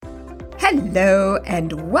Hello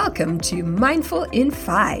and welcome to Mindful in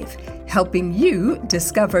 5, helping you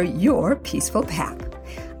discover your peaceful path.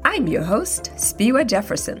 I'm your host, Spiwa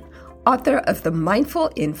Jefferson, author of the Mindful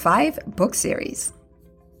in 5 book series.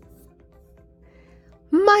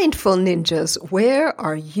 Mindful Ninjas, where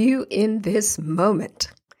are you in this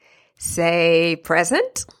moment? Say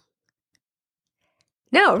present.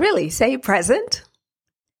 No, really, say present.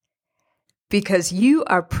 Because you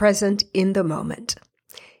are present in the moment.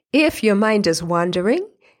 If your mind is wandering,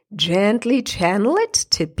 gently channel it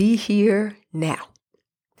to be here now.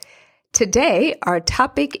 Today, our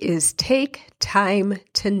topic is take time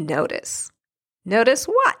to notice. Notice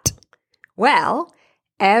what? Well,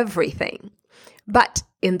 everything. But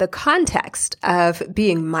in the context of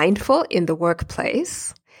being mindful in the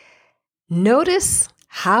workplace, notice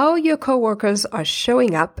how your coworkers are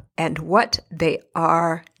showing up and what they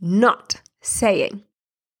are not saying.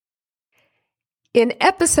 In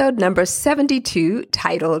episode number 72,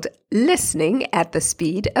 titled Listening at the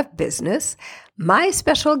Speed of Business, my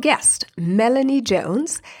special guest, Melanie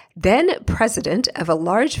Jones, then president of a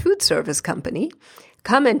large food service company,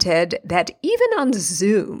 commented that even on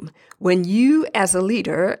Zoom, when you as a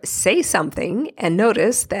leader say something and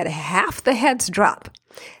notice that half the heads drop,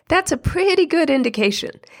 that's a pretty good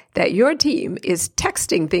indication that your team is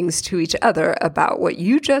texting things to each other about what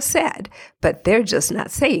you just said, but they're just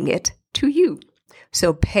not saying it to you.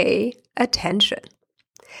 So pay attention.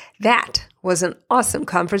 That was an awesome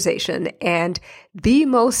conversation and the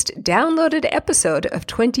most downloaded episode of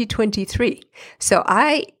 2023. So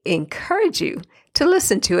I encourage you to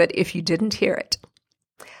listen to it if you didn't hear it.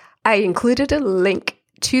 I included a link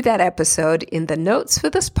to that episode in the notes for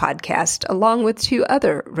this podcast, along with 2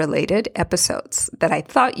 other related episodes that I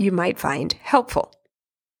thought you might find helpful.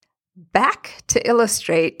 Back to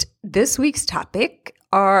illustrate this week's topic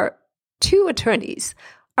are 2 attorneys,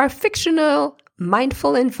 our fictional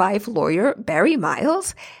Mindful in 5 lawyer, Barry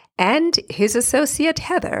Miles, and his associate,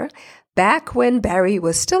 Heather, back when Barry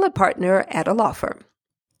was still a partner at a law firm.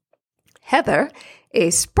 Heather,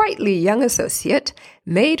 a sprightly young associate,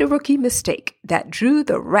 made a rookie mistake that drew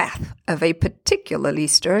the wrath of a particularly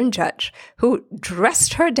stern judge who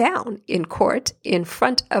dressed her down in court in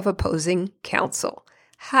front of opposing counsel.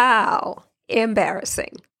 How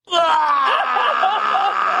embarrassing.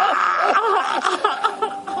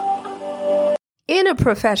 In a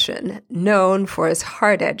profession known for its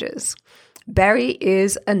hard edges, Barry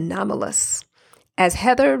is anomalous. As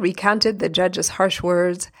Heather recounted the judge's harsh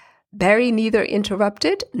words, Barry neither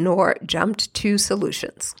interrupted nor jumped to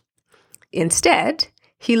solutions. Instead,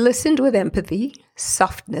 he listened with empathy,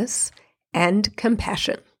 softness, and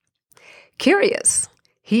compassion. Curious,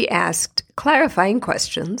 he asked clarifying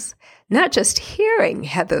questions, not just hearing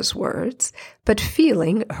Heather's words, but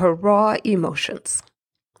feeling her raw emotions.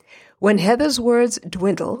 When Heather's words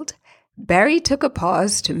dwindled, Barry took a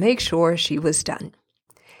pause to make sure she was done.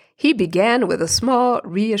 He began with a small,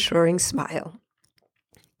 reassuring smile.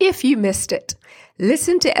 If you missed it,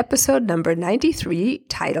 listen to episode number 93,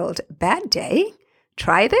 titled Bad Day.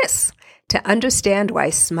 Try this to understand why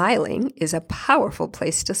smiling is a powerful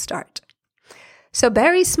place to start. So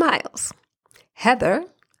Barry smiles. Heather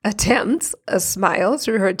attempts a smile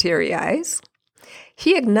through her teary eyes.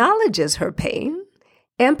 He acknowledges her pain,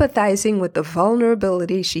 empathizing with the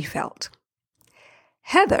vulnerability she felt.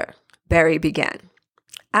 Heather, Barry began,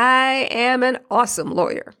 I am an awesome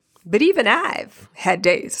lawyer, but even I've had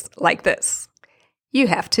days like this. You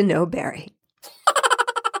have to know Barry.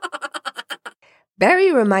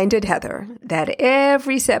 Barry reminded Heather that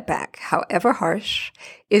every setback, however harsh,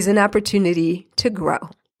 is an opportunity to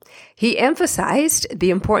grow. He emphasized the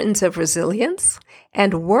importance of resilience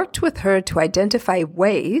and worked with her to identify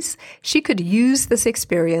ways she could use this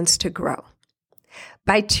experience to grow.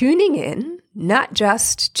 By tuning in, not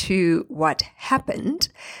just to what happened,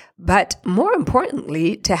 but more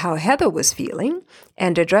importantly, to how Heather was feeling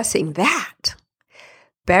and addressing that,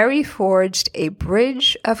 Barry forged a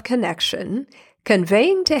bridge of connection,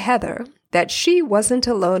 conveying to Heather that she wasn't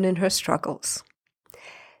alone in her struggles.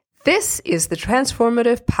 This is the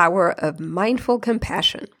transformative power of mindful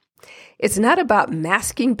compassion. It's not about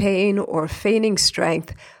masking pain or feigning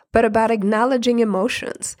strength, but about acknowledging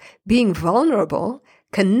emotions, being vulnerable,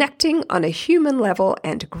 connecting on a human level,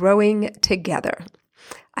 and growing together.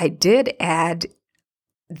 I did add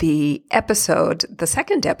the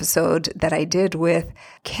second episode that I did with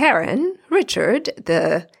Karen Richard,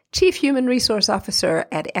 the Chief Human Resource Officer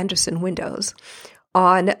at Andersen Windows,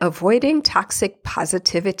 on avoiding toxic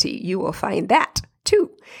positivity. You will find that, too,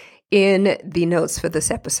 in the notes for this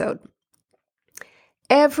episode.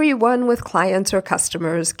 Everyone with clients or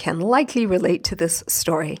customers can likely relate to this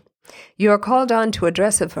story. You are called on to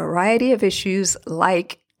address a variety of issues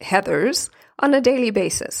like Heather's on a daily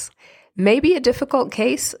basis. Maybe a difficult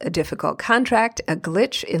case, a difficult contract, a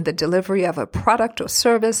glitch in the delivery of a product or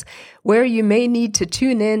service where you may need to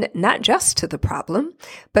tune in not just to the problem,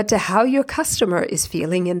 but to how your customer is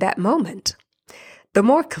feeling in that moment. The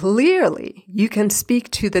more clearly you can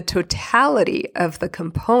speak to the totality of the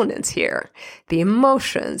components here, the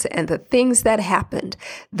emotions and the things that happened,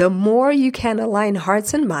 the more you can align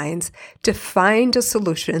hearts and minds to find a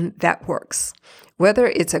solution that works. Whether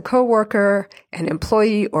it's a coworker, an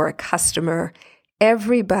employee, or a customer,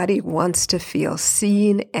 everybody wants to feel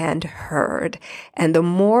seen and heard. And the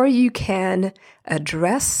more you can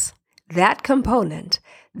address that component,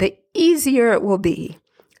 the easier it will be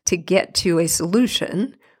to get to a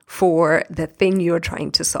solution for the thing you're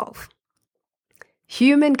trying to solve.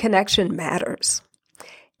 Human connection matters.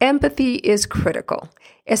 Empathy is critical,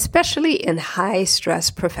 especially in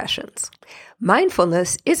high-stress professions.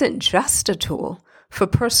 Mindfulness isn't just a tool for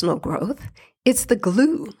personal growth, it's the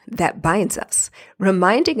glue that binds us,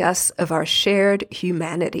 reminding us of our shared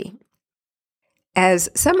humanity. As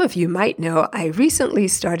some of you might know, I recently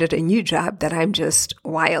started a new job that I'm just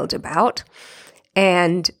wild about.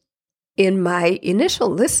 And in my initial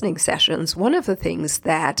listening sessions, one of the things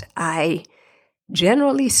that I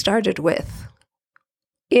generally started with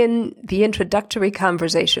in the introductory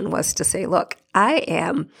conversation was to say, look, I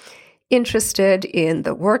am interested in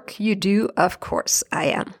the work you do. Of course I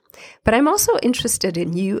am. But I'm also interested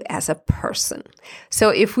in you as a person. So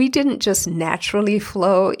if we didn't just naturally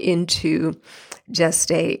flow into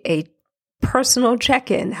just a personal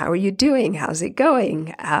check-in, how are you doing? How's it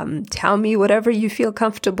going? Tell me whatever you feel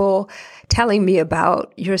comfortable telling me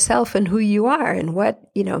about yourself and who you are and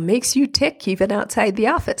what, makes you tick even outside the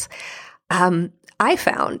office. I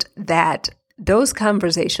found that those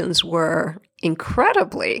conversations were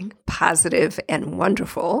incredibly positive and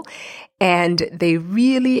wonderful, and they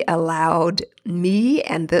really allowed me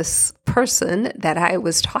and this person that I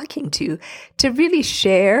was talking to really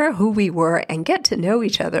share who we were and get to know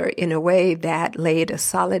each other in a way that laid a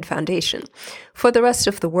solid foundation for the rest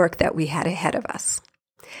of the work that we had ahead of us.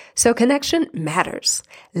 So connection matters.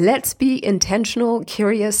 Let's be intentional,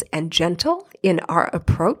 curious, and gentle in our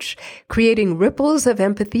approach, creating ripples of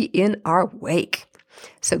empathy in our wake.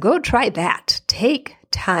 So go try that. Take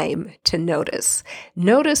time to notice.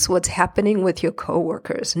 Notice what's happening with your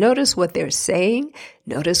coworkers. Notice what they're saying.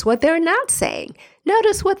 Notice what they're not saying.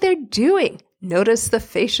 Notice what they're doing. Notice the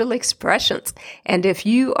facial expressions. And if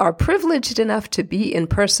you are privileged enough to be in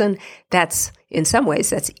person, in some ways,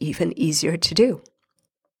 that's even easier to do.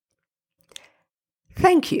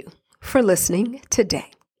 Thank you for listening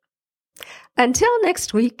today. Until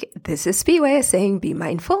next week, this is Spiwe saying be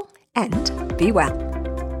mindful and be well.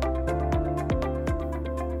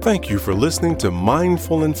 Thank you for listening to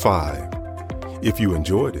Mindful in 5. If you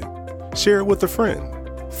enjoyed it, share it with a friend.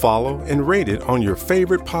 Follow and rate it on your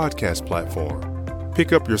favorite podcast platform.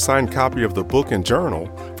 Pick up your signed copy of the book and journal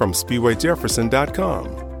from SpiweJefferson.com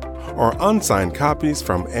or unsigned copies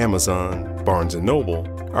from Amazon, Barnes & Noble,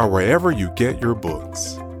 or wherever you get your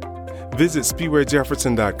books. Visit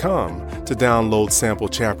SpiweJefferson.com to download sample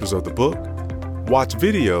chapters of the book, watch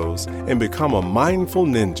videos, and become a mindful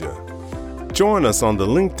ninja. Join us on the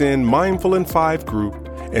LinkedIn Mindful in 5 group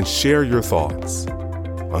and share your thoughts.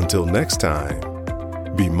 Until next time,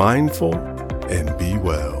 be mindful and be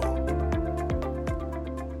well.